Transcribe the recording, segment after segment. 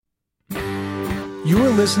You are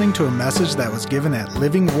listening to a message that was given at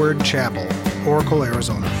Living Word Chapel, Oracle,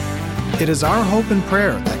 Arizona. It is our hope and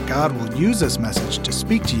prayer that God will use this message to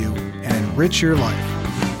speak to you and enrich your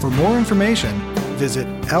life. For more information, visit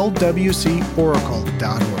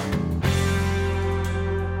lwcoracle.org.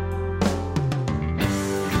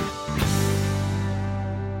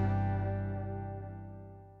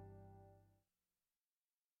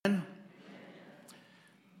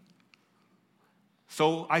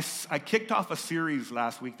 So I kicked off a series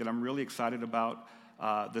last week that I'm really excited about.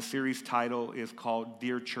 The series title is called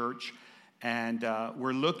Dear Church, and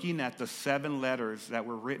we're looking at the 7 letters that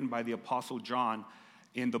were written by the Apostle John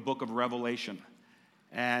in the book of Revelation.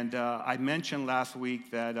 And I mentioned last week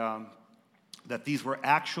that these were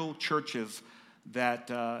actual churches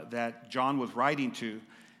that John was writing to,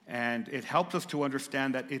 and it helps us to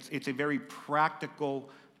understand that it's a very practical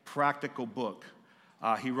book.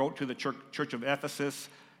 He wrote to the church of Ephesus,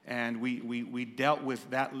 and we dealt with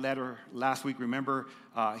that letter last week. Remember,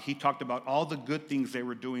 he talked about all the good things they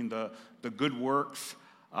were doing, the good works,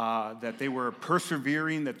 that they were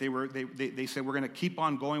persevering, that they said, we're going to keep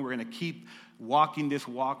on going, we're going to keep walking this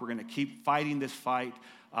walk, we're going to keep fighting this fight.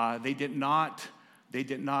 They did not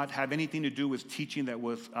have anything to do with teaching that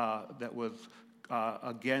was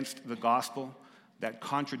against the gospel, that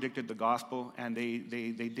contradicted the gospel, and they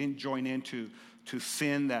didn't join into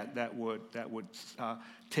sin that would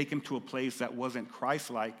take him to a place that wasn't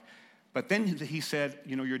Christ-like. But then he said,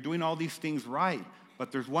 you're doing all these things right,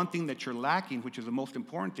 but there's one thing that you're lacking, which is the most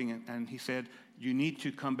important thing. And he said, you need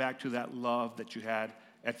to come back to that love that you had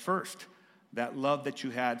at first, that love that you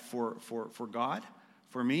had for God,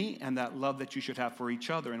 for me, and that love that you should have for each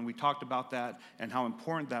other. And we talked about that and how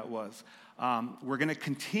important that was. We're going to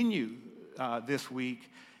continue this week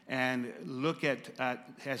and look at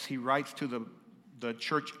as he writes to the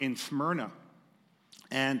church in Smyrna.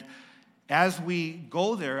 And as we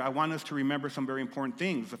go there, I want us to remember some very important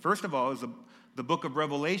things. The first of all is the book of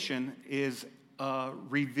Revelation is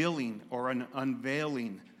revealing or an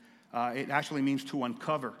unveiling. It actually means to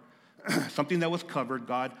uncover. Something that was covered,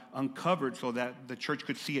 God uncovered so that the church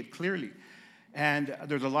could see it clearly. And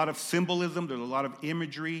there's a lot of symbolism, there's a lot of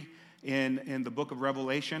imagery in the book of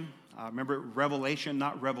Revelation. Remember, revelation,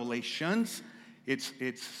 not revelations. It's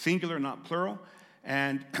singular, not plural.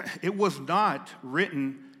 And it was not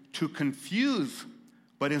written to confuse,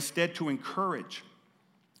 but instead to encourage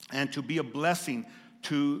and to be a blessing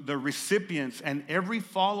to the recipients and every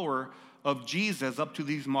follower of Jesus up to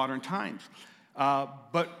these modern times.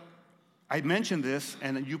 But I mentioned this,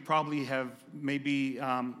 and you probably have maybe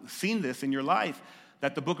seen this in your life,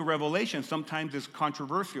 that the book of Revelation sometimes is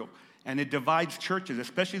controversial. And it divides churches,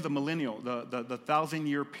 especially the millennial, the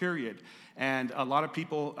 1,000-year period. And a lot of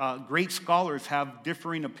people, great scholars, have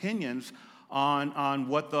differing opinions on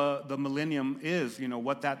what the millennium is,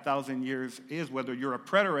 what that 1,000 years is, whether you're a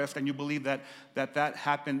preterist and you believe that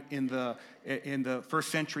happened in the first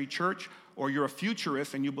century church, or you're a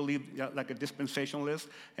futurist and you believe, like a dispensationalist,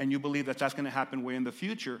 and you believe that's going to happen way in the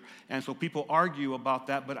future. And so people argue about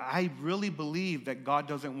that, but I really believe that God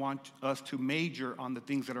doesn't want us to major on the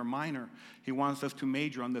things that are minor. He wants us to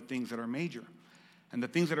major on the things that are major. And the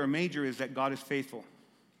things that are major is that God is faithful.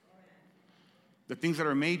 The things that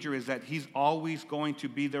are major is that he's always going to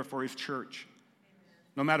be there for his church.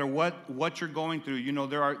 No matter what you're going through,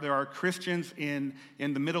 there are Christians in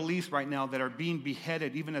the Middle East right now that are being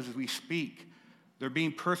beheaded even as we speak. They're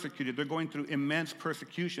being persecuted. They're going through immense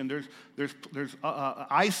persecution. There's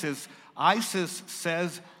ISIS. ISIS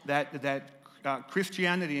says that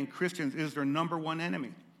Christianity and Christians is their number one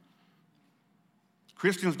enemy.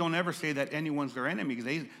 Christians don't ever say that anyone's their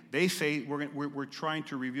enemy. They say we're trying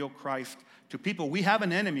to reveal Christ to people. We have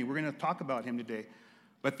an enemy. We're going to talk about him today.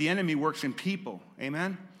 But the enemy works in people,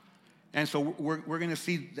 amen? And so we're going to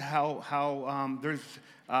see how there's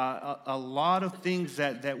a lot of things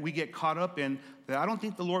that we get caught up in that I don't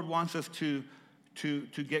think the Lord wants us to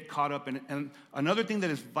get caught up in. And another thing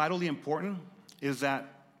that is vitally important is that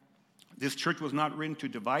this church was not written to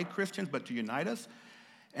divide Christians, but to unite us.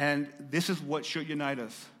 And this is what should unite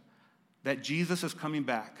us, that Jesus is coming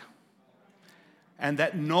back, and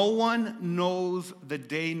that no one knows the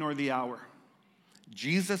day nor the hour.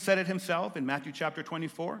 Jesus said it himself in Matthew chapter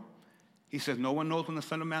 24. He says, no one knows when the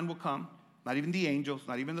Son of Man will come, not even the angels,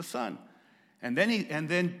 not even the Son. And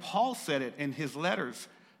then Paul said it in his letters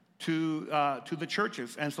to the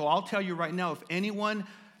churches. And so I'll tell you right now, if anyone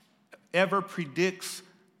ever predicts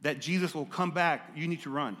that Jesus will come back, you need to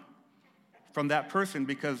run from that person,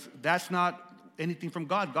 because that's not anything from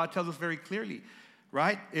God. God tells us very clearly,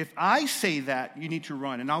 right? If I say that, you need to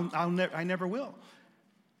run, and I never will.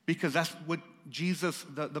 Because that's what Jesus,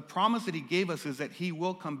 the promise that he gave us is that he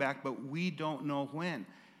will come back, but we don't know when.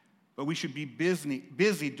 But we should be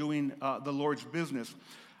busy doing the Lord's business.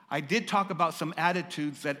 I did talk about some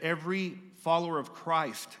attitudes that every follower of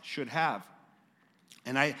Christ should have.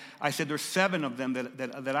 And I said there's 7 of them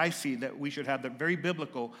that I see that we should have. They're very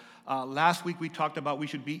biblical. Last week we talked about we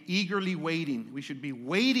should be eagerly waiting. We should be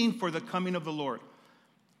waiting for the coming of the Lord.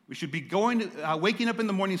 We should be waking up in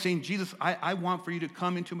the morning saying, Jesus, I want for you to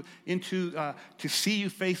come to see you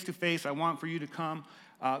face to face. I want for you to come.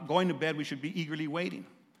 Going to bed, we should be eagerly waiting.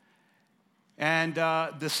 And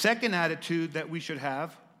the second attitude that we should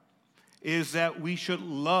have is that we should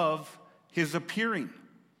love his appearing.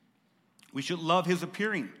 We should love his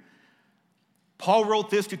appearing. Paul wrote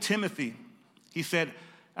this to Timothy. He said,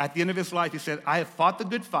 at the end of his life, he said, I have fought the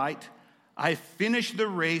good fight, I have finished the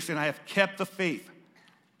race, and I have kept the faith.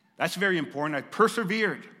 That's very important. I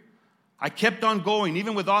persevered. I kept on going,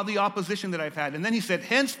 even with all the opposition that I've had. And then he said,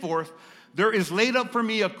 henceforth, there is laid up for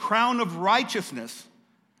me a crown of righteousness,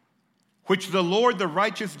 which the Lord, the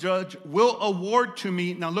righteous judge, will award to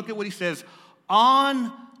me. Now look at what he says.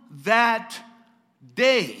 On that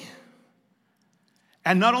day.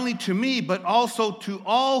 And not only to me, but also to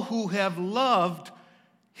all who have loved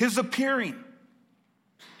his appearing.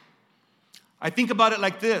 I think about it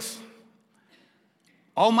like this.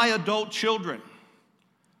 All my adult children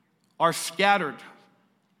are scattered.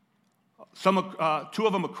 2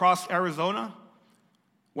 of them across Arizona.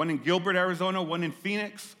 One in Gilbert, Arizona. One in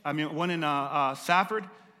one in Safford.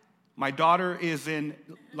 My daughter is in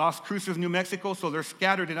Las Cruces, New Mexico, so they're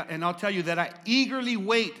scattered. And I'll tell you that I eagerly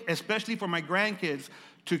wait, especially for my grandkids,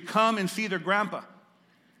 to come and see their grandpa.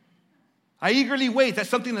 I eagerly wait. That's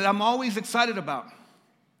something that I'm always excited about.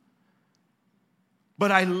 But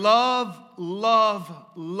I love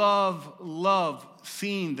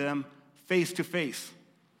seeing them face to face.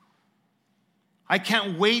 I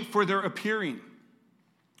can't wait for their appearing.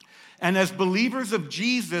 And as believers of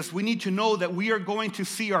Jesus, we need to know that we are going to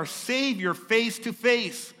see our Savior face to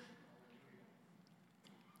face.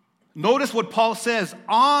 Notice what Paul says,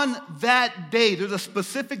 on that day, there's a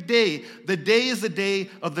specific day. The day is the day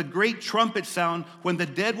of the great trumpet sound when the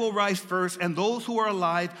dead will rise first and those who are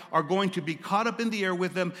alive are going to be caught up in the air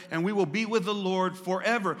with them and we will be with the Lord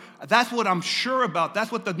forever. That's what I'm sure about. That's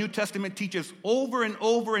what the New Testament teaches over and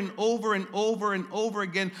over and over and over and over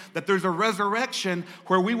again, that there's a resurrection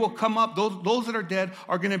where we will come up, those that are dead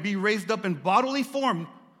are going to be raised up in bodily form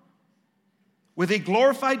with a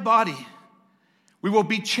glorified body. We will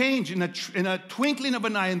be changed in a twinkling of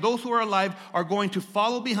an eye, and those who are alive are going to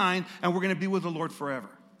follow behind, and we're going to be with the Lord forever.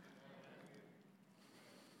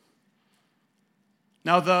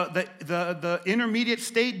 Now, the intermediate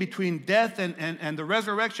state between death and the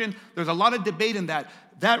resurrection, there's a lot of debate in that.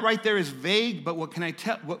 That right there is vague, but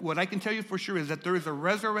what I can tell you for sure is that there is a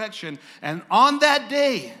resurrection, and on that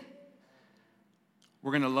day,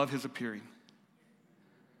 we're going to love his appearing,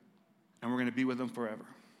 and we're going to be with him forever.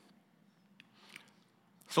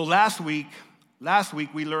 So last week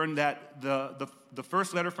we learned that the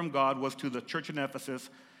first letter from God was to the church in Ephesus,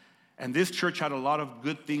 and this church had a lot of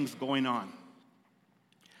good things going on.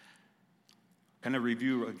 Kind of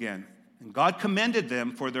review again. And God commended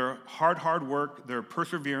them for their hard work, their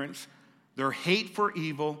perseverance, their hate for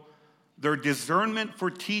evil, their discernment for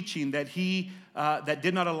teaching that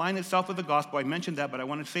did not align itself with the gospel. I mentioned that, but I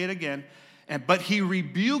want to say it again. But he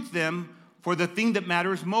rebuked them for the thing that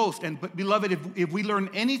matters most. And beloved, if we learn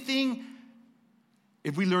anything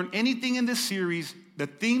in this series, the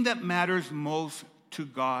thing that matters most to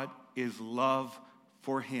God is love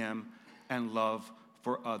for him and love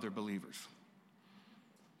for other believers.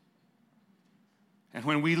 And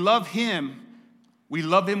when we love him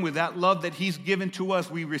with that love that he's given to us.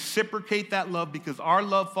 We reciprocate that love because our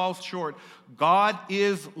love falls short. God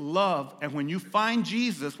is love. And when you find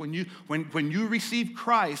Jesus, when you receive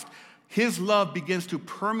Christ, his love begins to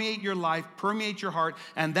permeate your life, permeate your heart,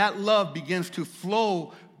 and that love begins to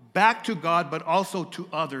flow back to God, but also to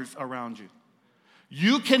others around you.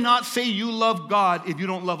 You cannot say you love God if you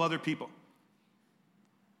don't love other people.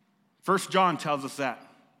 1 John tells us that.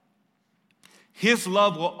 His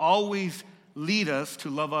love will always lead us to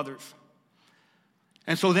love others.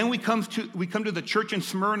 And so then we come to the church in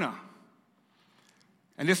Smyrna.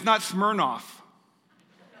 And it's not Smirnoff.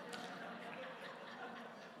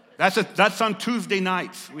 That's on Tuesday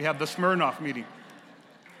nights. We have the Smirnoff meeting.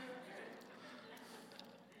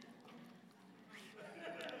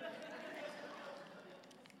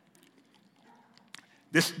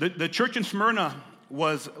 The church in Smyrna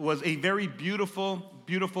was a very beautiful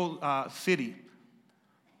city.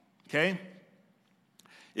 Okay?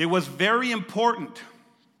 It was very important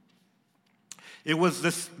It was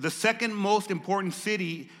the second most important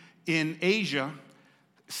city in Asia,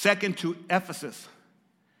 second to Ephesus.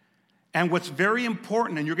 And what's very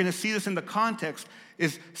important, and you're going to see this in the context,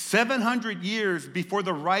 is 700 years before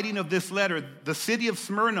the writing of this letter, the city of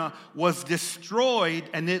Smyrna was destroyed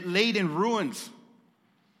and it laid in ruins.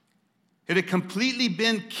 It had completely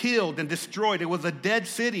been killed and destroyed. It was a dead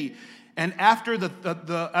city. And after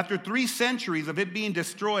after 3 centuries of it being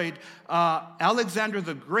destroyed, Alexander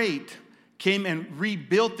the Great came and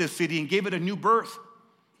rebuilt this city and gave it a new birth.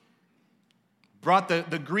 Brought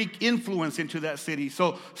the Greek influence into that city.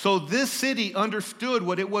 So this city understood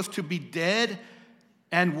what it was to be dead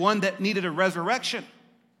and one that needed a resurrection.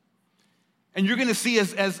 And you're going to see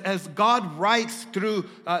as God writes through,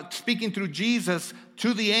 speaking through Jesus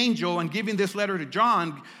to the angel and giving this letter to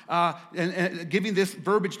John, and giving this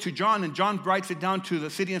verbiage to John, and John writes it down to the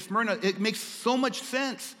city of Smyrna, it makes so much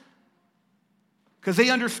sense. Because they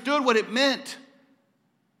understood what it meant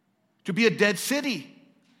to be a dead city.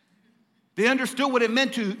 They understood what it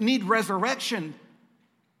meant to need resurrection.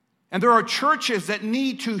 And there are churches that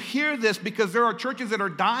need to hear this because there are churches that are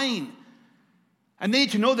dying. And they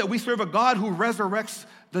need to know that we serve a God who resurrects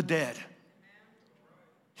the dead.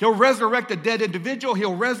 He'll resurrect a dead individual.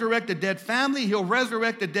 He'll resurrect a dead family. He'll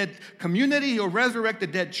resurrect a dead community. He'll resurrect a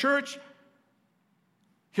dead church.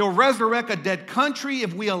 He'll resurrect a dead country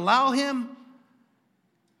if we allow him.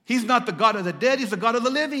 He's not the God of the dead. He's the God of the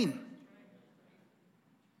living.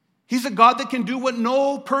 He's a God that can do what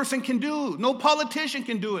no person can do. No politician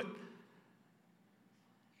can do it.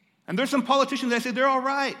 And there's some politicians that say they're all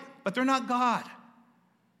right, but they're not God.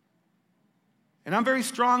 And I'm very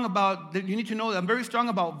strong about, you need to know that I'm very strong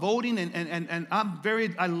about voting, and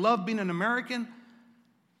I love being an American,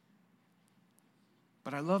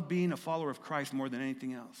 but I love being a follower of Christ more than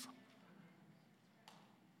anything else.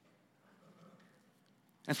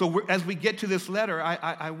 And so as we get to this letter,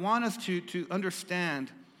 I want us to understand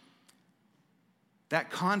that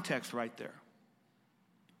context right there.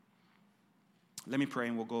 Let me pray,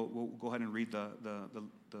 and we'll go ahead and read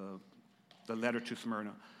the letter to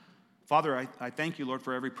Smyrna. Father, I thank you, Lord,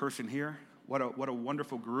 for every person here. What a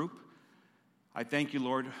wonderful group. I thank you,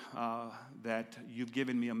 Lord, that you've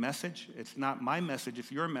given me a message. It's not my message,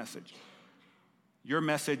 it's your message. Your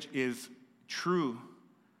message is true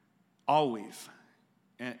always.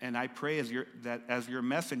 And I pray as your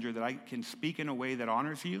messenger that I can speak in a way that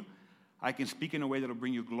honors you. I can speak in a way that will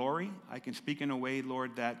bring you glory. I can speak in a way,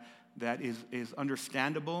 Lord, that is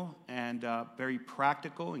understandable and very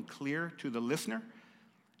practical and clear to the listener.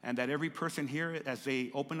 And that every person here, as they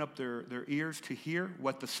open up their ears to hear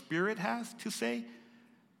what the Spirit has to say,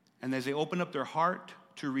 and as they open up their heart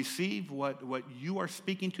to receive what you are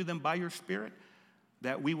speaking to them by your Spirit,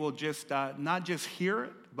 that we will just not just hear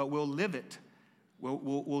it, but we'll live it.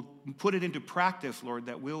 We'll put it into practice, Lord,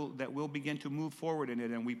 that we'll begin to move forward in it.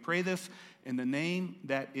 And we pray this in the name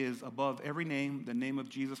that is above every name, the name of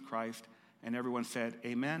Jesus Christ. And everyone said,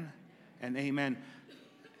 amen and amen.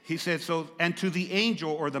 He said, so, and to the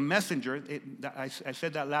angel or the messenger, I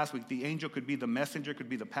said that last week, the angel could be the messenger, could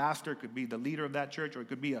be the pastor, could be the leader of that church, or it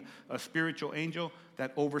could be a spiritual angel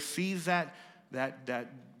that oversees that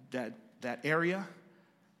area.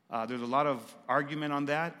 There's a lot of argument on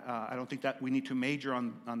that. I don't think that we need to major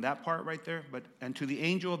on that part right there. And to the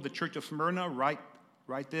angel of the church of Smyrna, write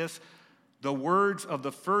this: the words of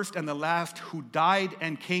the first and the last who died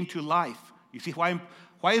and came to life. You see why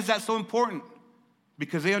is that so important?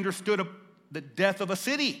 Because they understood the death of a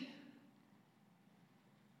city.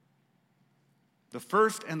 The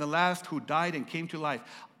first and the last who died and came to life.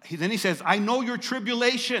 Then he says, I know your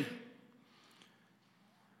tribulation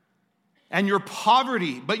and your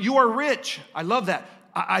poverty, but you are rich. I love that.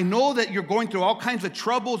 I know that you're going through all kinds of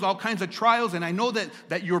troubles, all kinds of trials, and I know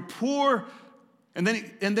that you're poor. And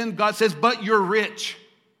then God says, but you're rich.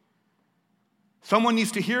 Someone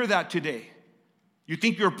needs to hear that today. You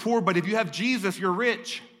think you're poor, but if you have Jesus, you're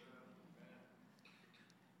rich.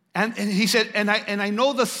 And he said, and I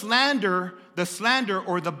know the slander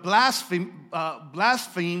or the blaspheme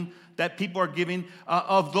that people are giving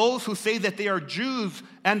of those who say that they are Jews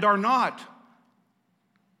and are not.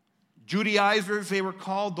 Judaizers, they were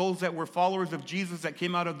called, those that were followers of Jesus that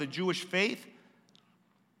came out of the Jewish faith.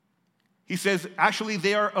 He says, actually,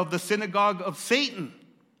 they are of the synagogue of Satan.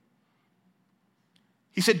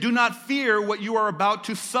 He said, do not fear what you are about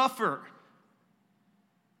to suffer.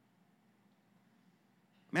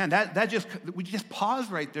 Man, we just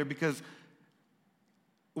pause right there, because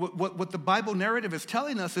what the Bible narrative is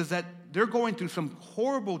telling us is that they're going through some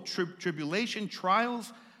horrible tribulation,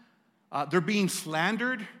 trials. They're being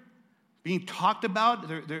slandered, being talked about.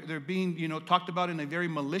 They're being, talked about in a very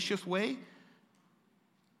malicious way.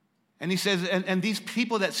 And he says, and these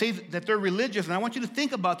people that say that they're religious, and I want you to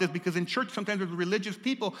think about this, because in church sometimes there's religious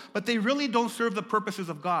people, but they really don't serve the purposes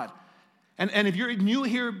of God. And if you're new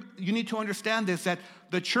here, you need to understand this, that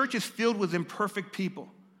the church is filled with imperfect people.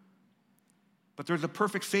 But there's a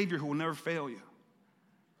perfect Savior who will never fail you.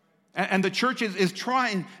 And the church is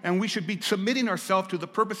trying, and we should be submitting ourselves to the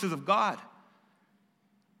purposes of God.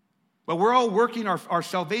 But we're all working our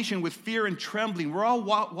salvation with fear and trembling. We're all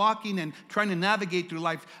walking and trying to navigate through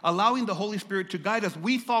life, allowing the Holy Spirit to guide us.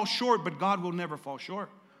 We fall short, but God will never fall short.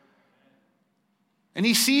 And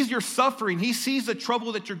he sees your suffering. He sees the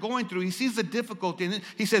trouble that you're going through. He sees the difficulty. And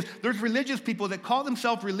he says, there's religious people that call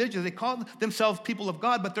themselves religious. They call themselves people of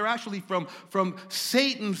God, but they're actually from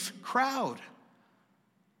Satan's crowd.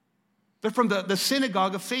 They're from the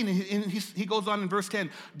synagogue of Satan. And he goes on in verse 10,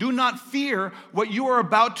 do not fear what you are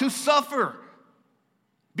about to suffer.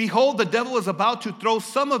 Behold, the devil is about to throw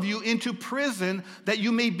some of you into prison that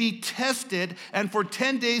you may be tested, and for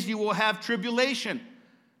 10 days you will have tribulation.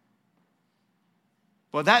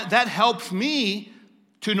 Well, that helps me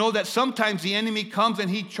to know that sometimes the enemy comes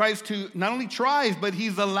and he tries to, not only tries, but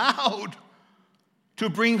he's allowed to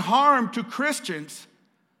bring harm to Christians.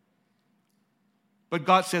 But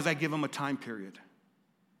God says, I give him a time period.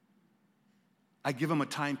 I give him a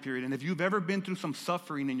time period. And if you've ever been through some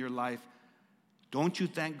suffering in your life, don't you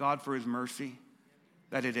thank God for his mercy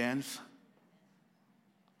that it ends?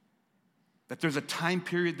 That there's a time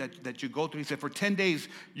period that you go through. He said, for 10 days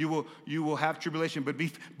you will have tribulation,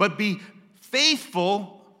 but be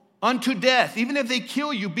faithful unto death. Even if they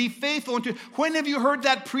kill you, be faithful unto. When have you heard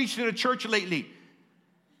that preached in a church lately?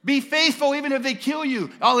 Be faithful even if they kill you.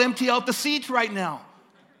 I'll empty out the seats right now.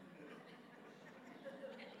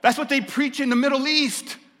 That's what they preach in the Middle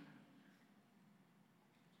East.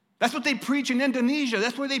 That's what they preach in Indonesia.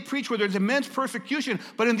 That's where they preach, where there's immense persecution.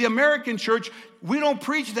 But in the American church, we don't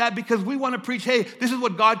preach that because we want to preach, hey, this is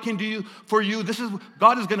what God can do for you.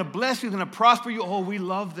 God is going to bless you, he's going to prosper you. Oh, we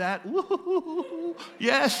love that. Woo-hoo-hoo-hoo.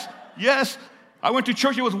 Yes. I went to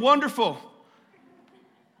church, it was wonderful.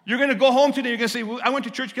 You're going to go home today, you're going to say, I went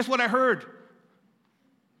to church, guess what I heard?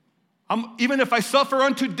 Even if I suffer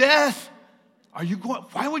unto death,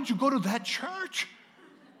 why would you go to that church?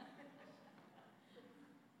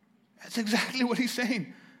 That's exactly what he's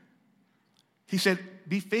saying. He said,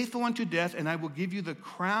 be faithful unto death, and I will give you the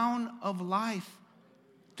crown of life.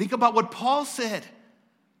 Think about what Paul said.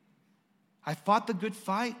 I fought the good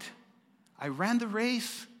fight. I ran the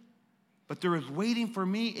race. But there is waiting for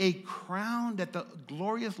me a crown that the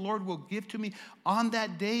glorious Lord will give to me on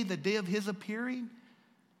that day, the day of his appearing.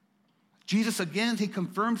 Jesus, again, he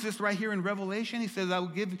confirms this right here in Revelation. He says, I will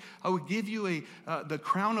give you the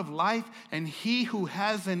crown of life, and he who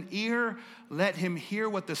has an ear, let him hear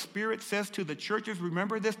what the Spirit says to the churches.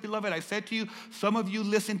 Remember this, beloved, I said to you, some of you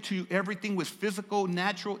listen to everything with physical,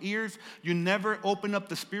 natural ears. You never open up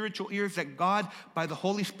the spiritual ears that God, by the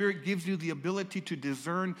Holy Spirit, gives you the ability to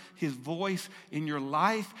discern his voice in your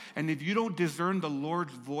life. And if you don't discern the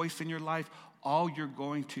Lord's voice in your life, all you're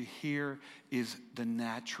going to hear is the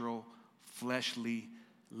natural fleshly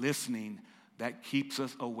listening that keeps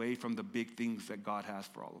us away from the big things that God has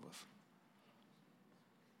for all of us.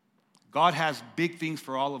 God has big things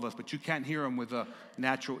for all of us, but you can't hear them with a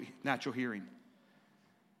natural hearing.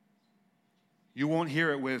 You won't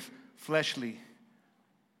hear it with fleshly.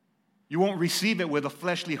 You won't receive it with a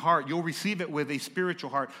fleshly heart. You'll receive it with a spiritual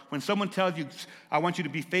heart. When someone tells you, I want you to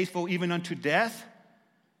be faithful even unto death,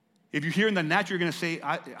 if you hear in the natural, you're going to say,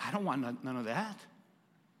 I don't want none of that.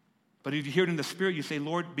 But if you hear it in the Spirit, you say,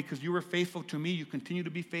 Lord, because you were faithful to me, you continue to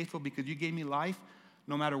be faithful because you gave me life.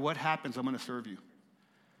 No matter what happens, I'm going to serve you.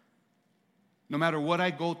 No matter what I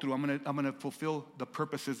go through, I'm going to fulfill the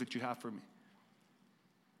purposes that you have for me.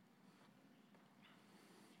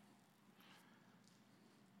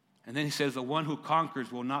 And then he says, the one who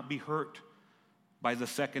conquers will not be hurt by the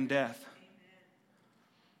second death.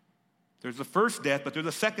 There's the first death, but there's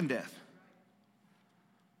a second death.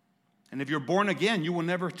 And if you're born again, you will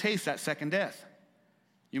never taste that second death.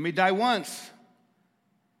 You may die once,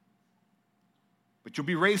 but you'll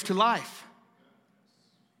be raised to life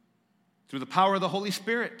through the power of the Holy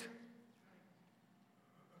Spirit.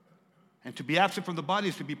 And to be absent from the body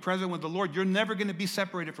is to be present with the Lord. You're never going to be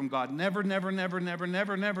separated from God. Never, never, never, never,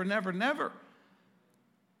 never, never, never, never.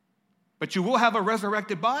 But you will have a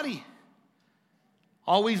resurrected body.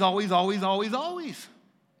 Always, always, always, always, always.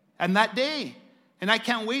 And that day. And I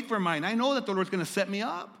can't wait for mine. I know that the Lord's going to set me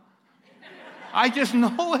up. I just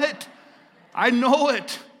know it. I know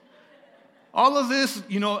it. All of this,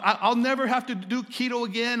 I'll never have to do keto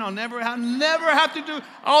again. I'll never have to do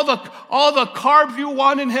all the carbs you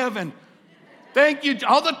want in heaven. Thank you.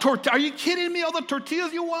 All the tortillas. Are you kidding me? All the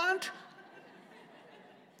tortillas you want?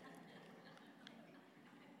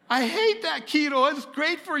 I hate that keto. It's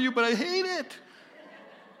great for you, but I hate it.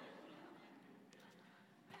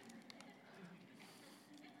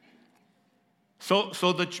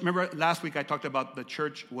 Remember last week I talked about the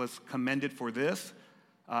church was commended for this.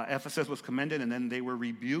 Ephesus was commended, and then they were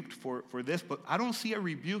rebuked for this. But I don't see a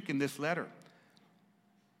rebuke in this letter.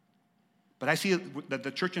 But I see that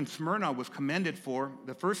the church in Smyrna was commended for,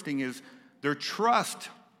 the first thing is their trust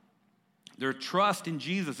in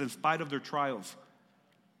Jesus in spite of their trials.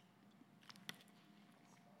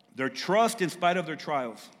 Their trust in spite of their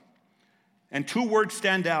trials. And two words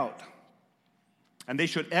stand out, and they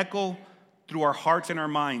should echo through our hearts and our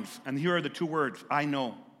minds. And here are the two words, I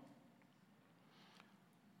know.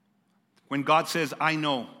 When God says, I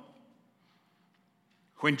know.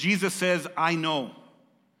 When Jesus says, I know.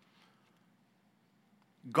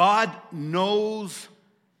 God knows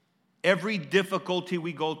every difficulty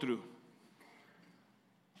we go through.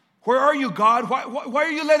 Where are you, God? Why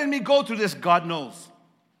are you letting me go through this? God knows.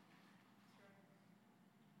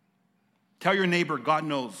 Tell your neighbor, God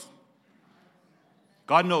knows.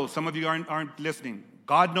 God knows. Some of you aren't listening.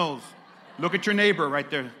 God knows. Look at your neighbor right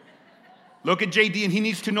there. Look at JD, and he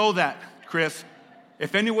needs to know that, Chris.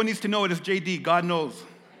 If anyone needs to know it, it's JD. God knows.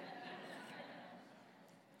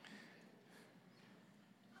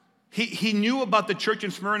 He knew about the church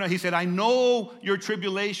in Smyrna. He said, I know your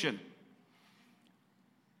tribulation.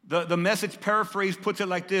 The Message paraphrase puts it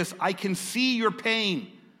like this: I can see your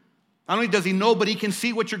pain. Not only does he know, but he can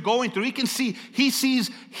see what you're going through. He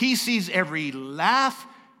sees every laugh.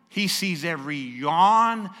 He sees every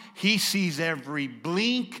yawn. He sees every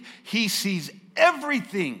blink. He sees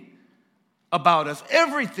everything about us,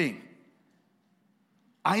 everything.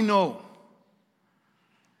 I know.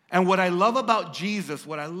 And what I love about Jesus,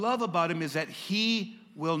 what I love about him is that he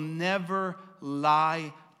will never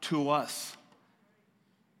lie to us.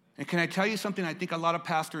 And can I tell you something? I think a lot of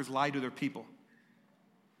pastors lie to their people.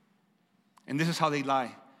 And this is how they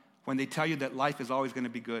lie. When they tell you that life is always going to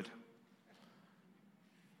be good.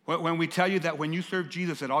 When we tell you that when you serve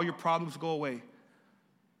Jesus, that all your problems go away.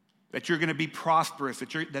 That you're going to be prosperous,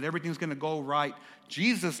 that everything's going to go right.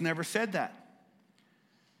 Jesus never said that.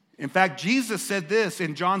 In fact, Jesus said this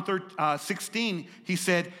in John 16. He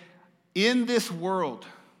said, in this world,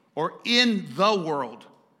 or in the world,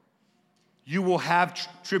 you will have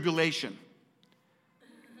tribulation.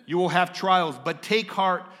 You will have trials, but take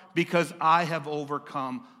heart because I have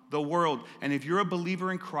overcome the world. And if you're a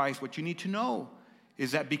believer in Christ, what you need to know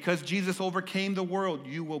is that because Jesus overcame the world,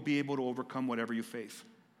 you will be able to overcome whatever you face.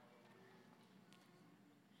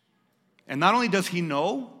 And not only does he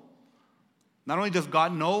know, not only does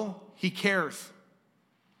God know, he cares.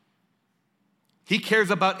 He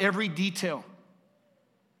cares about every detail.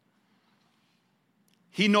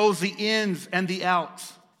 He knows the ins and the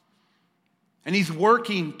outs. And he's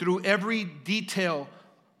working through every detail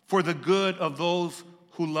for the good of those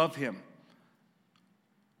who love him.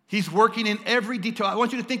 He's working in every detail. I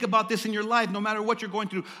want you to think about this in your life, no matter what you're going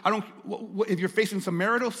through. If you're facing some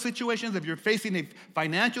marital situations, if you're facing a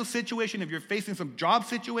financial situation, if you're facing some job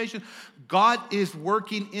situation, God is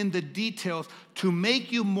working in the details to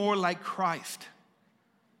make you more like Christ,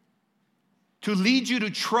 to lead you to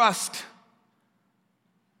trust,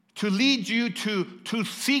 to lead you to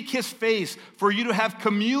seek his face, for you to have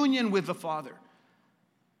communion with the Father.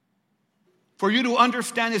 For you to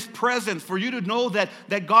understand his presence, for you to know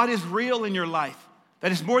that God is real in your life,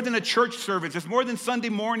 that it's more than a church service, it's more than Sunday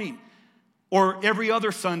morning or every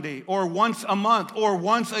other Sunday or once a month or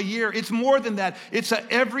once a year. It's more than that. It's an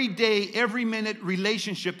everyday, every minute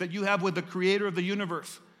relationship that you have with the creator of the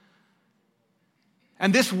universe.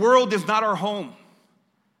 And this world is not our home.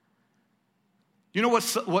 You know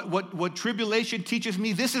what tribulation teaches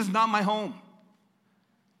me? This is not my home.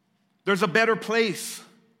 There's a better place.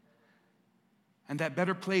 And that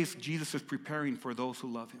better place, Jesus is preparing for those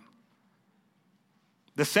who love him.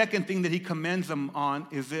 The second thing that he commends them on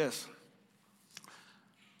is this: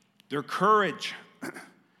 their courage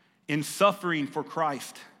in suffering for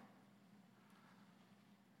Christ.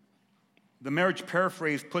 The Marriage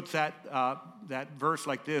paraphrase puts that verse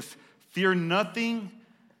like this: fear nothing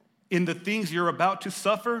in the things you're about to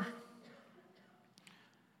suffer,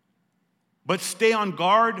 but stay on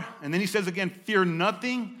guard. And then he says again, fear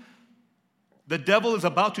nothing. The devil is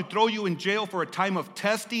about to throw you in jail for a time of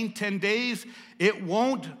testing, 10 days. It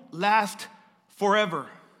won't last forever.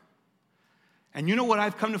 And you know what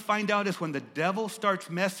I've come to find out is when the devil starts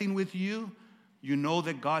messing with you, you know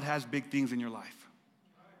that God has big things in your life.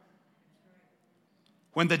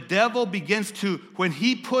 When the devil begins to, when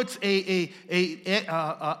he puts a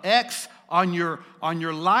X on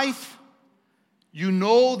your life, you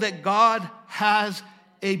know that God has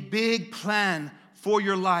a big plan for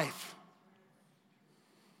your life.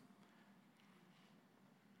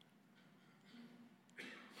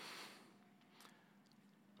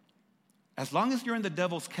 As long as you're in the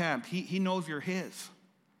devil's camp, he knows you're his.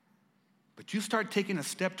 But you start taking a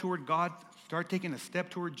step toward God, start taking a step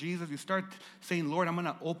toward Jesus. You start saying, Lord, I'm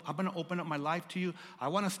gonna open up my life to you. I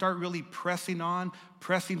want to start really pressing on,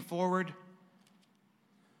 pressing forward.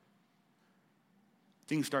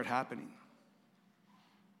 Things start happening.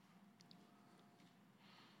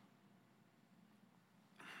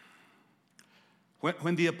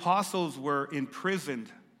 When the apostles were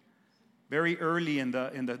imprisoned very early in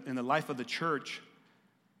the life of the church,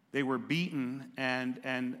 they were beaten,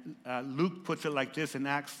 and Luke puts it like this in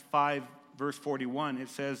Acts 5, verse 41. It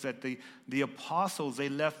says that the apostles, they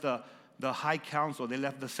left the high council, they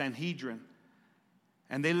left the Sanhedrin,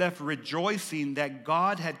 and they left rejoicing that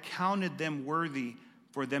God had counted them worthy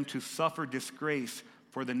for them to suffer disgrace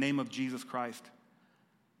for the name of Jesus Christ.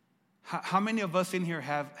 How many of us in here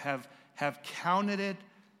have counted it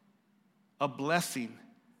a blessing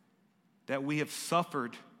that we have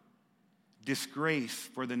suffered disgrace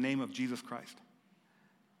for the name of Jesus Christ?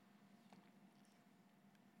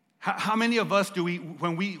 How many of us do we,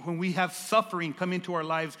 when we have suffering come into our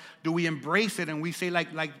lives, do we embrace it and we say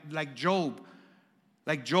like Job?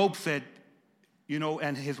 Like Job said,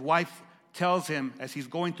 and his wife tells him as he's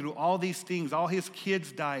going through all these things, all his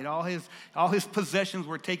kids died, all his possessions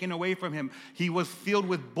were taken away from him. He was filled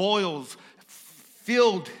with boils,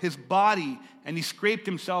 filled his body, and he scraped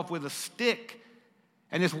himself with a stick.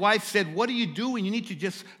 And his wife said, what are you doing? You need to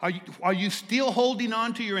just, are you still holding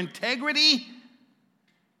on to your integrity?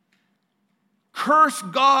 Curse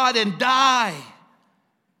God and die.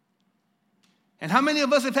 And how many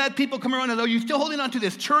of us have had people come around and say, are you still holding on to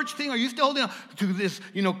this church thing? Are you still holding on to this,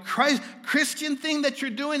 Christian thing that you're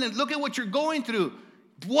doing? And look at what you're going through.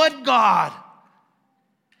 What God?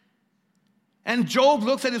 And Job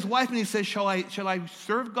looks at his wife and he says, shall I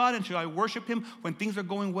serve God and shall I worship him when things are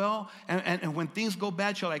going well? And when things go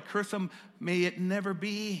bad, shall I curse him? May it never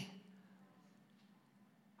be.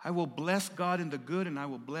 I will bless God in the good and I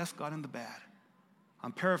will bless God in the bad.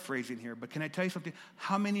 I'm paraphrasing here, but can I tell you something?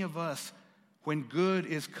 How many of us, when good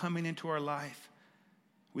is coming into our life,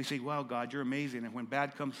 we say, wow, God, you're amazing. And when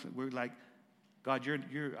bad comes, we're like, God,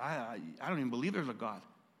 I don't even believe there's a God.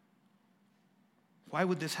 Why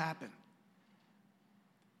would this happen?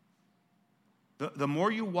 The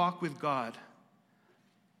more you walk with God,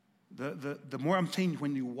 the more I'm saying,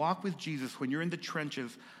 when you walk with Jesus, when you're in the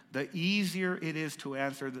trenches, the easier it is to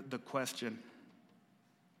answer the question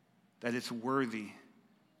that it's worthy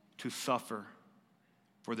to suffer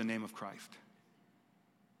for the name of Christ.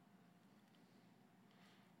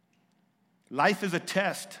 Life is a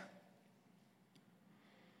test.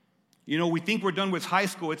 We think we're done with high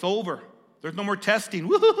school. It's over. There's no more testing.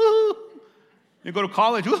 Woo-hoo-hoo. You go to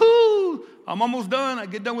college. Woo-hoo. I'm almost done. I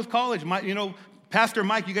get done with college. Pastor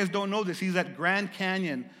Mike, you guys don't know this. He's at Grand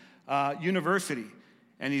Canyon University.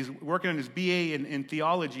 And he's working on his BA in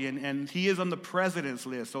theology, and he is on the president's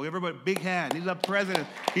list. So everybody, big hand. He's a president.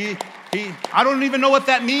 I don't even know what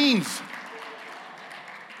that means.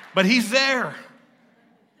 But he's there.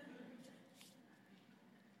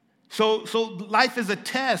 So life is a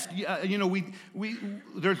test.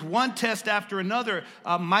 There's one test after another.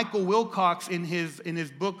 Michael Wilcox in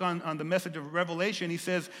his book on the message of Revelation, he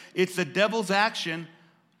says it's the devil's action,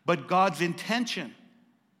 but God's intention.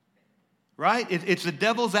 Right? It's the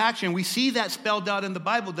devil's action. We see that spelled out in the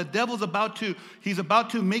Bible. The devil's about to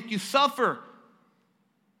make you suffer.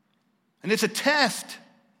 And it's a test.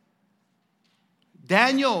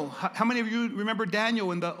 Daniel, how many of you remember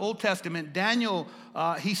Daniel in the Old Testament? Daniel,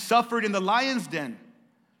 he suffered in the lion's den.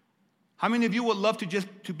 How many of you would love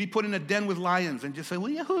to be put in a den with lions and just say, well,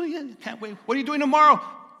 yeah, can't wait. What are you doing tomorrow?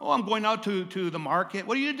 Oh, I'm going out to the market.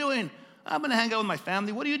 What are you doing? I'm going to hang out with my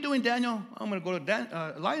family. What are you doing, Daniel? I'm going to go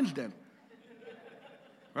to lion's den.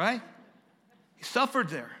 Right? He suffered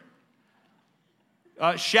there.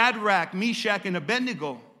 Shadrach, Meshach, and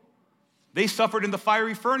Abednego, they suffered in the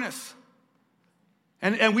fiery furnace.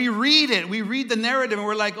 And we read it. We read the narrative, and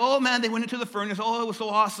we're like, oh, man, they went into the furnace. Oh, it was so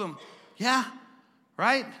awesome. Yeah,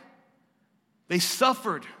 right? They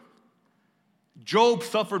suffered. Job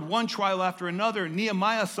suffered one trial after another.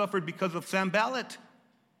 Nehemiah suffered because of Sanballat.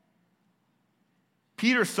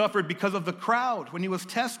 Peter suffered because of the crowd when he was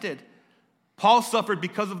tested. Paul suffered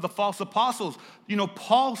because of the false apostles.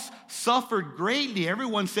 Paul suffered greatly.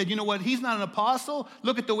 Everyone said, you know what, he's not an apostle.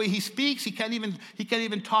 Look at the way he speaks. He can't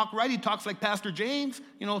even talk right. He talks like Pastor James,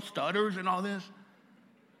 stutters and all this.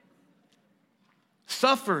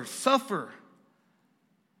 Suffer.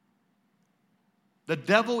 The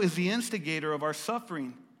devil is the instigator of our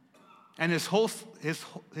suffering. And his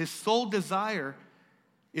sole desire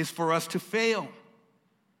is for us to fail.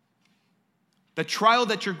 The trial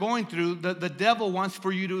that you're going through, the devil wants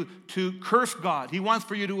for you to curse God. He wants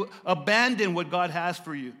for you to abandon what God has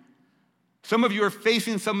for you. Some of you are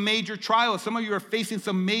facing some major trials. Some of you are facing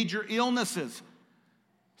some major illnesses,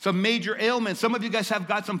 some major ailments. Some of you guys have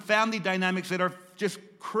got some family dynamics that are just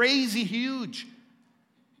crazy huge,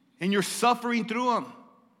 and you're suffering through them.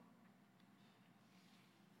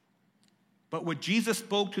 But what Jesus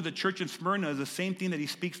spoke to the church in Smyrna is the same thing that he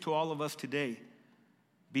speaks to all of us today.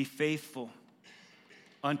 Be faithful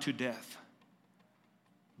unto death.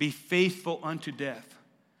 Be faithful unto death.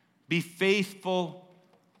 Be faithful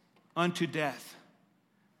unto death.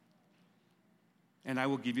 And I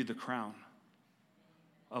will give you the crown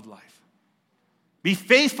of life. Be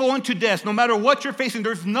faithful unto death. No matter what you're facing,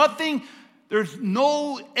 there's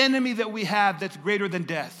no enemy that we have that's greater than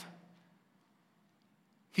death.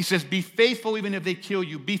 He says, be faithful even if they kill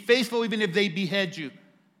you. Be faithful even if they behead you.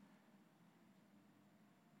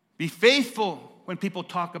 Be faithful when people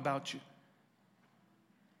talk about you.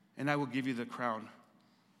 And I will give you the crown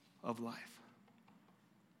of life.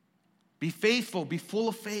 Be faithful. Be full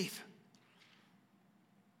of faith.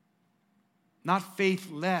 Not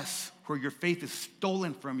faithless, where your faith is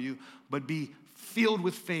stolen from you, but be filled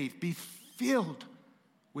with faith. Be filled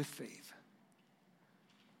with faith.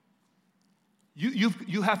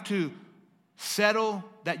 You have to settle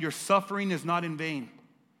that your suffering is not in vain.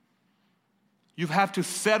 You have to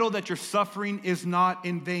settle that your suffering is not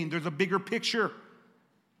in vain. There's a bigger picture.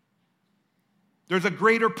 There's a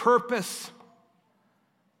greater purpose.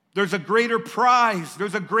 There's a greater prize.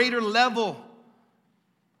 There's a greater level.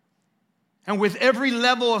 And with every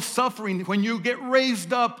level of suffering, when you get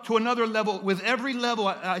raised up to another level, with every level,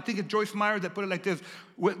 I think it's Joyce Meyer that put it like this,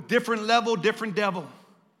 with different level, different devil.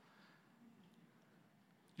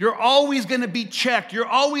 You're always going to be checked. There's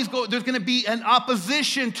going to be an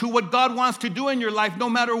opposition to what God wants to do in your life, no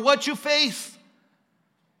matter what you face.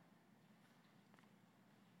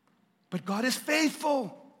 But God is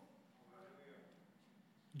faithful.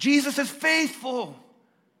 Jesus is faithful.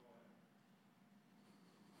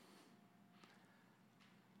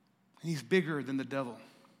 And he's bigger than the devil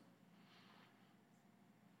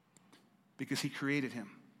because he created him.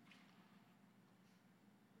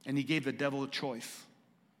 And he gave the devil a choice.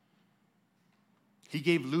 He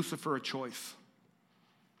gave Lucifer a choice.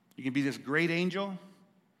 You can be this great angel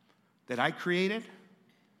that I created,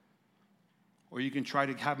 or you can try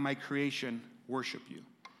to have my creation worship you.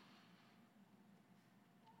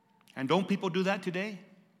 And don't people do that today?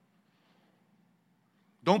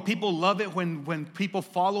 Don't people love it when people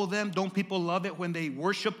follow them? Don't people love it when they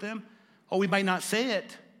worship them? Oh, we might not say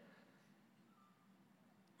it.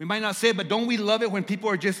 We might not say it, but don't we love it when people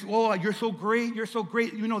are just, oh, you're so great, you're so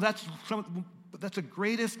great. That's the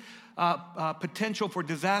greatest potential for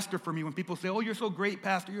disaster for me when people say, oh, you're so great,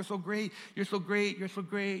 Pastor, you're so great, you're so great, you're so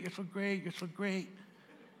great, you're so great, you're so great.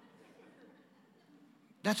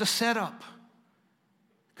 That's a setup.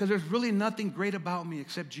 Because there's really nothing great about me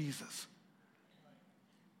except Jesus.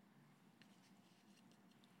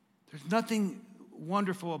 There's nothing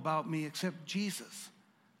wonderful about me except Jesus.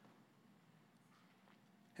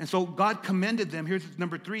 And so God commended them, here's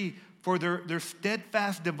number 3, for their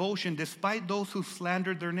steadfast devotion despite those who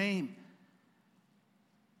slandered their name.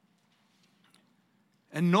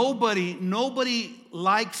 And nobody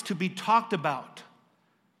likes to be talked about.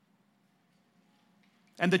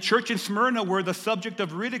 And the church in Smyrna were the subject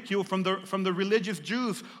of ridicule from the religious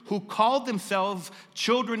Jews who called themselves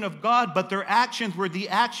children of God, but their actions were the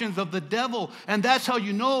actions of the devil. And that's how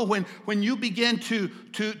you know when you begin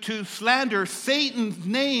to slander. Satan's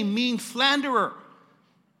name means slanderer.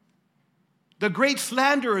 The great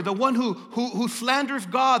slanderer, the one who slanders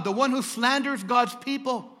God, the one who slanders God's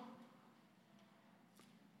people.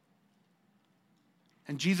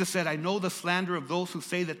 And Jesus said, I know the slander of those who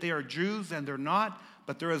say that they are Jews and they're not,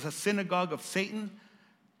 but there is a synagogue of Satan.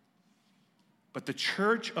 But the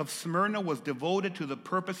church of Smyrna was devoted to the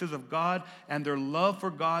purposes of God and their love for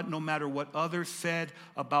God, no matter what others said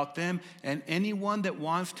about them. And anyone that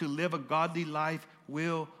wants to live a godly life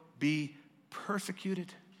will be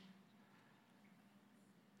persecuted.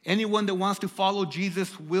 Anyone that wants to follow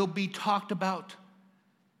Jesus will be talked about.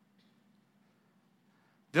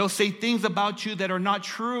 They'll say things about you that are not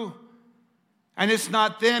true. And it's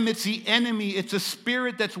not them, it's the enemy. It's a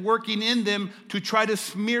spirit that's working in them to try to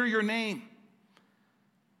smear your name.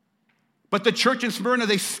 But the church in Smyrna,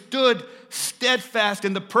 they stood steadfast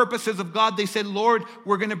in the purposes of God. They said, Lord,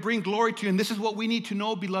 we're going to bring glory to you. And this is what we need to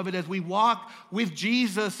know, beloved, as we walk with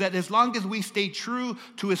Jesus, that as long as we stay true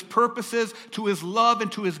to his purposes, to his love, and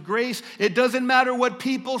to his grace, it doesn't matter what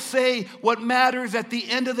people say. What matters at the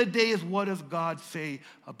end of the day is, what does God say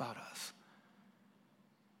about us?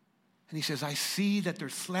 And he says, I see that they're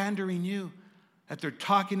slandering you, that they're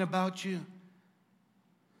talking about you.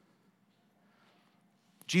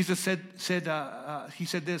 Jesus said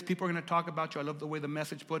this, people are going to talk about you. I love the way the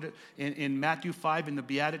Message put it. In Matthew 5, in the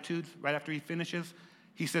Beatitudes, right after he finishes,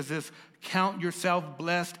 he says this, count yourself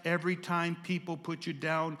blessed every time people put you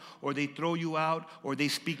down, or they throw you out, or they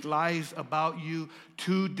speak lies about you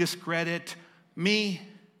to discredit me.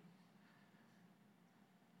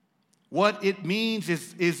 What it means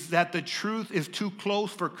is that the truth is too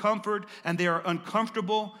close for comfort, and they are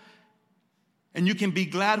uncomfortable. And you can be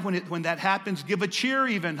glad when that happens. Give a cheer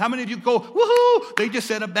even. How many of you go, woohoo, they just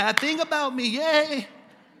said a bad thing about me, yay.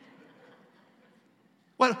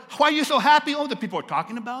 Well, why are you so happy? Oh, the people are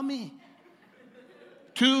talking about me.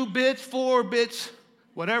 2 bits, 4 bits,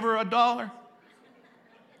 whatever, $1.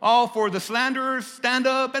 All for the slanderers, stand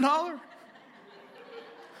up and holler.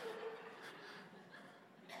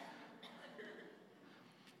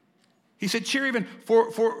 He said, cheer even,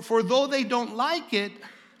 for though they don't like it,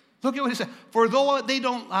 look at what he said. For though they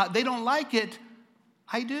don't like it,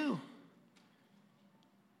 I do.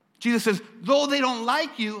 Jesus says, though they don't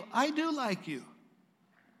like you, I do like you.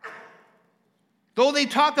 Though they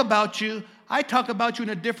talk about you, I talk about you in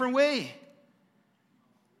a different way.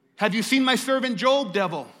 Have you seen my servant Job,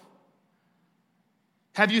 devil?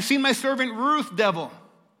 Have you seen my servant Ruth, devil?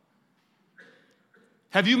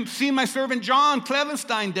 Have you seen my servant John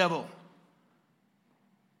Clevenstein, devil?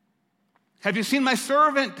 Have you seen my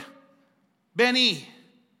servant Benny,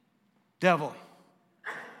 devil?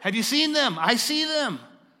 Have you seen them? I see them.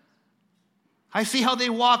 I see how they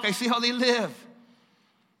walk. I see how they live.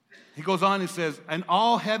 He goes on and says, and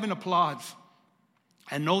all heaven applauds.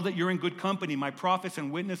 And know that you're in good company. My prophets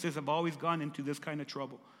and witnesses have always gone into this kind of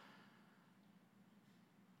trouble.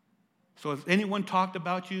 So has anyone talked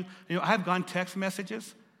about you? You know, I've gone text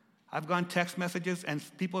messages. And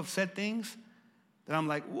people have said things that I'm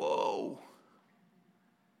like, whoa.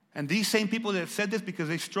 And these same people that have said this because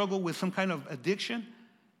they struggle with some kind of addiction,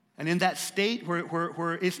 and in that state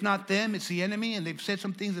where it's not them, it's the enemy, and they've said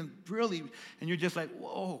some things and you're just like,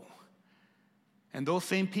 whoa. And those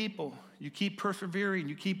same people, you keep persevering,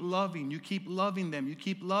 you keep loving them, you keep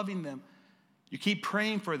loving them, you keep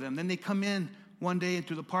praying for them. Then they come in one day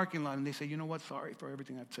into the parking lot and they say, you know what, sorry for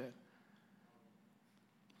everything I've said.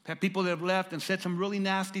 Have people that have left and said some really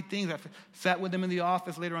nasty things. I've sat with them in the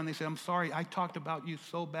office later on. They said, I'm sorry, I talked about you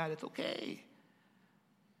so bad. It's okay.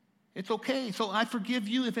 It's okay. So I forgive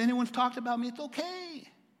you. If anyone's talked about me, it's okay.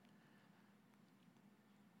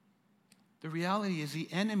 The reality is the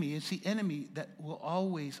enemy that will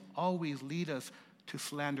always, always lead us to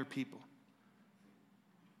slander people.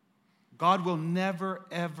 God will never,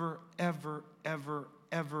 ever, ever, ever,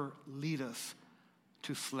 ever lead us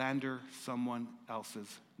to slander someone else's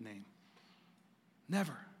name.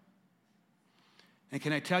 Never. And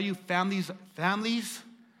can I tell you, families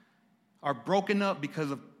are broken up because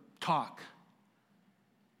of talk.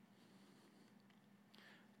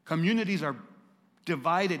 Communities are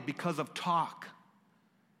divided because of talk.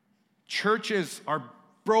 Churches are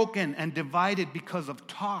broken and divided because of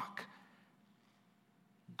talk.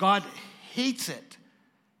 God hates it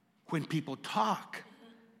when people talk.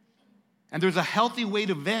 And there's a healthy way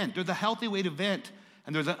to vent.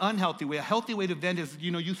 And there's an unhealthy way. A healthy way to vent is,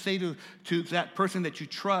 you say to that person that you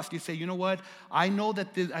trust, you say, you know what? I know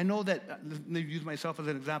that, let me use myself as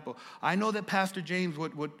an example. I know that Pastor James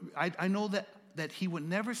I know that he would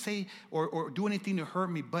never say or do anything to hurt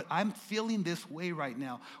me, but I'm feeling this way right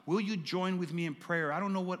now. Will you join with me in prayer? I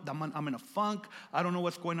don't know I'm in a funk. I don't know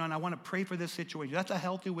what's going on. I want to pray for this situation. That's a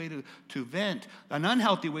healthy way to vent. An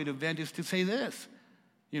unhealthy way to vent is to say this,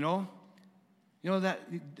 that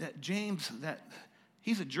James, that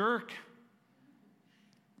he's a jerk.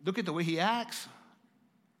 Look at the way he acts.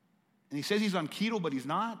 And he says he's on keto, but he's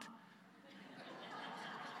not.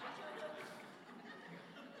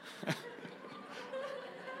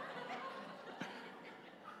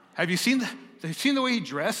 Have you seen the way he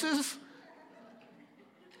dresses?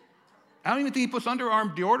 I don't even think he puts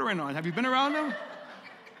underarm deodorant on. Have you been around him?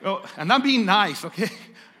 Oh, and I'm being nice, okay?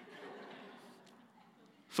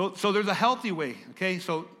 So there's a healthy way, okay?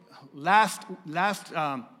 So last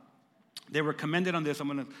They were commended on this.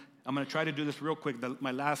 I'm gonna try to do this real quick,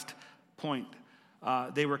 my last point.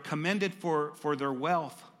 They were commended for their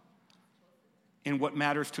wealth in what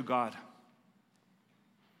matters to God.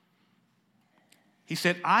 He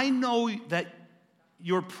said, I know that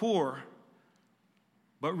you're poor,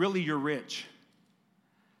 but really you're rich.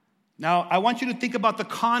 Now, I want you to think about the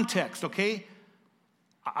context, okay?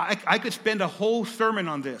 I could spend a whole sermon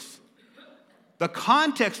on this. The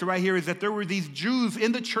context right here is that there were these Jews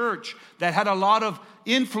in the church that had a lot of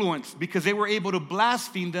influence because they were able to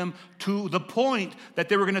blaspheme them to the point that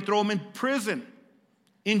they were going to throw them in prison,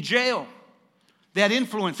 in jail. They had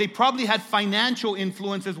influence. They probably had financial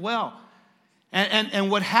influence as well. And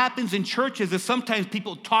what happens in churches is sometimes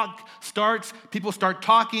people start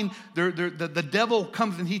talking, the devil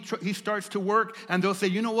comes and he starts to work, and they'll say,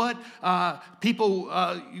 you know what, people,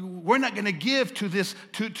 we're not going to give to this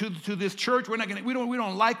church. We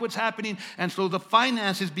don't like what's happening, and so the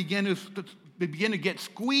finances begin to get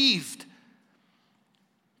squeezed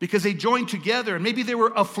because they joined together, and maybe they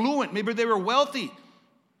were affluent, maybe they were wealthy,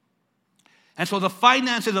 and so the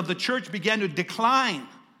finances of the church began to decline.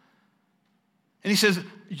 And he says,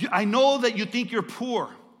 I know that you think you're poor.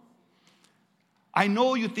 I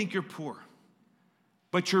know you think you're poor,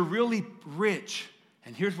 but you're really rich.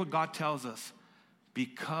 And here's what God tells us: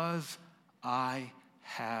 because I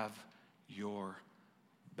have your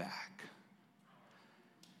back.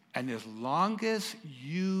 And as long as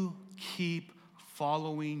you keep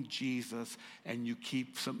following Jesus and you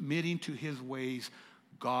keep submitting to his ways,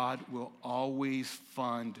 God will always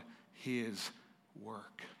fund his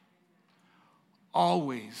work.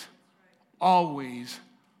 Always, always,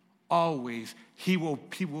 always. He will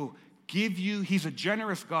give you, he's a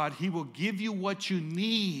generous God. He will give you what you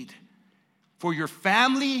need for your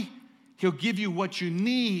family. He'll give you what you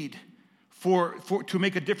need to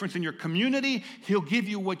make a difference in your community. He'll give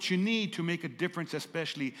you what you need to make a difference,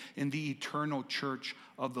 especially in the eternal church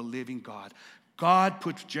of the living God. God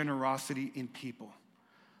puts generosity in people.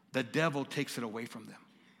 The devil takes it away from them.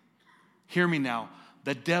 Hear me now.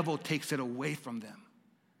 The devil takes it away from them.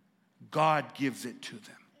 God gives it to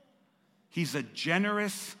them. He's a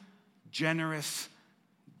generous, generous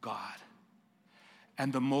God.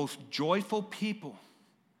 And the most joyful people,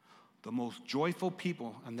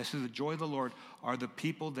 and this is the joy of the Lord, are the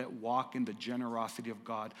people that walk in the generosity of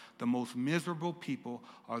God. The most miserable people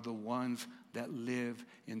are the ones that live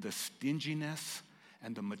in the stinginess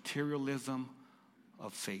and the materialism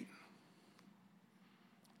of Satan.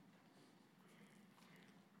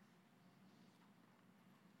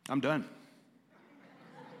 I'm done.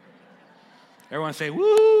 Everyone say, woo!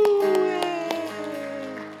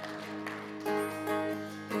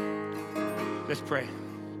 Let's pray.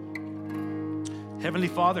 Heavenly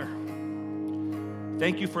Father,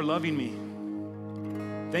 thank you for loving me.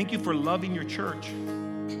 Thank you for loving your church.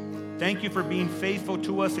 Thank you for being faithful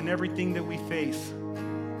to us in everything that we face.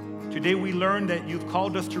 Today we learned that you've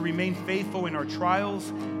called us to remain faithful in our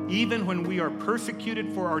trials, even when we are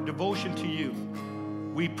persecuted for our devotion to you.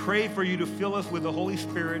 We pray for you to fill us with the Holy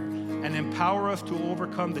Spirit and empower us to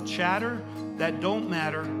overcome the chatter that don't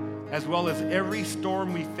matter, as well as every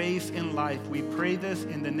storm we face in life. We pray this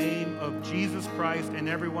in the name of Jesus Christ. And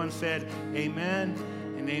everyone said, amen,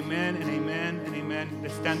 and amen, and amen, and amen.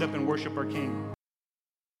 Let's stand up and worship our King.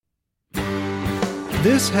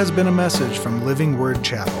 This has been a message from Living Word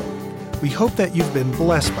Chapel. We hope that you've been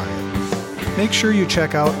blessed by it. Make sure you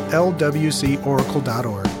check out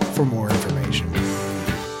lwcoracle.org for more information.